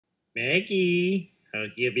Maggie, I'll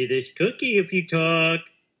give you this cookie if you talk.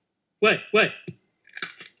 What?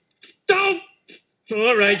 Don't!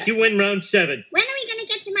 All right, you win round 7. When are we going to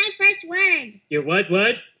get to my first word? Your what?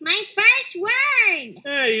 My first word!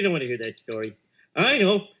 You don't want to hear that story. I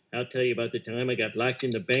know. I'll tell you about the time I got locked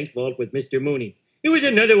in the bank vault with Mr. Mooney. It was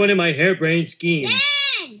another one of my harebrained schemes.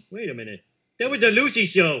 Dad! Wait a minute. That was a Lucy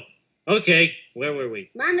show. Okay, where were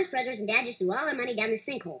we? Mama's brothers and Dad just threw all our money down the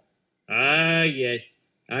sinkhole. Ah, yes.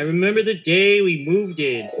 I remember the day we moved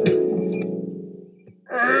in.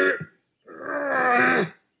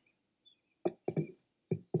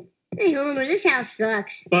 Hey, Homer, this house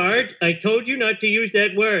sucks. Bart, I told you not to use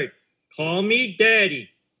that word. Call me Daddy.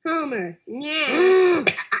 Homer, yeah.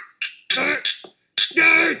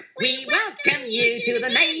 We welcome you to the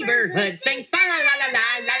neighborhood. Sing fa la la la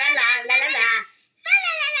la la la la la la.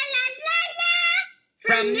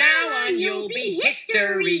 From now on, you'll be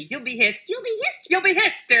history. You'll be history.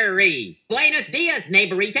 Buenos dias,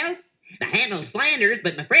 neighboritos. The handle's Flanders,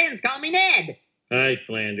 but my friends call me Ned. Hi,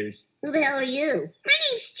 Flanders. Who the hell are you? My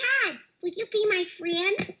name's Todd. Would you be my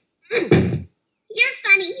friend? You're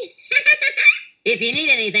funny. If you need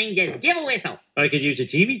anything, just give a whistle. I could use a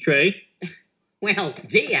TV tray. Well,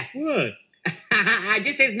 gee, What? I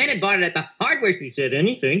just this minute bought it at the hardware store. You said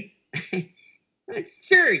anything.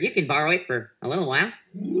 Sure, you can borrow it for a little while.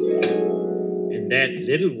 And that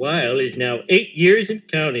little while is now 8 years and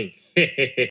counting.